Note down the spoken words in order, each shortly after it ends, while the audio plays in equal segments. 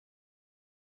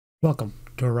Welcome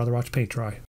to a Rather Watch Paint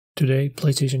Dry. Today,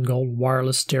 PlayStation Gold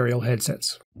wireless stereo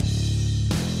headsets.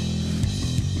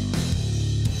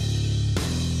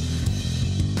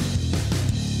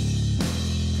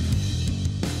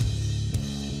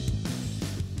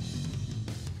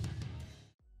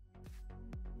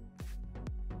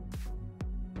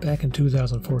 Back in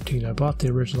 2014, I bought the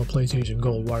original PlayStation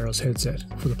Gold wireless headset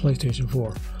for the PlayStation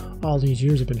 4. All these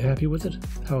years I've been happy with it,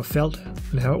 how it felt,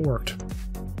 and how it worked.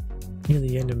 Near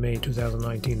the end of May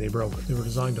 2019 they broke. They were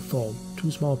designed to fold.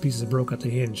 Two small pieces broke at the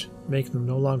hinge, making them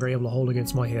no longer able to hold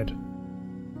against my head.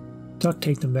 Duct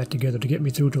taped them back together to get me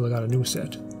through till I got a new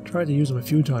set. Tried to use them a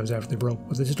few times after they broke,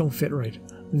 but they just don't fit right.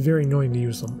 It's very annoying to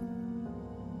use them.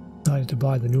 Decided to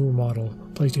buy the newer model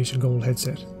PlayStation Gold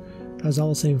headset. It has all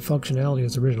the same functionality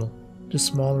as the original, just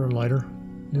smaller and lighter.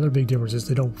 The other big difference is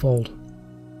they don't fold.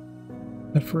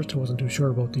 At first I wasn't too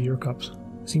sure about the ear cups.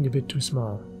 They seemed a bit too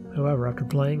small. However, after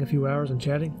playing a few hours and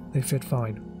chatting, they fit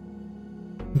fine.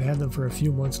 I've had them for a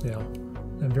few months now,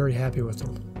 and I'm very happy with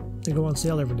them. They go on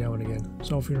sale every now and again,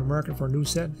 so if you're in the market for a new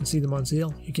set and see them on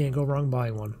sale, you can't go wrong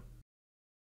buying one.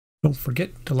 Don't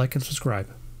forget to like and subscribe.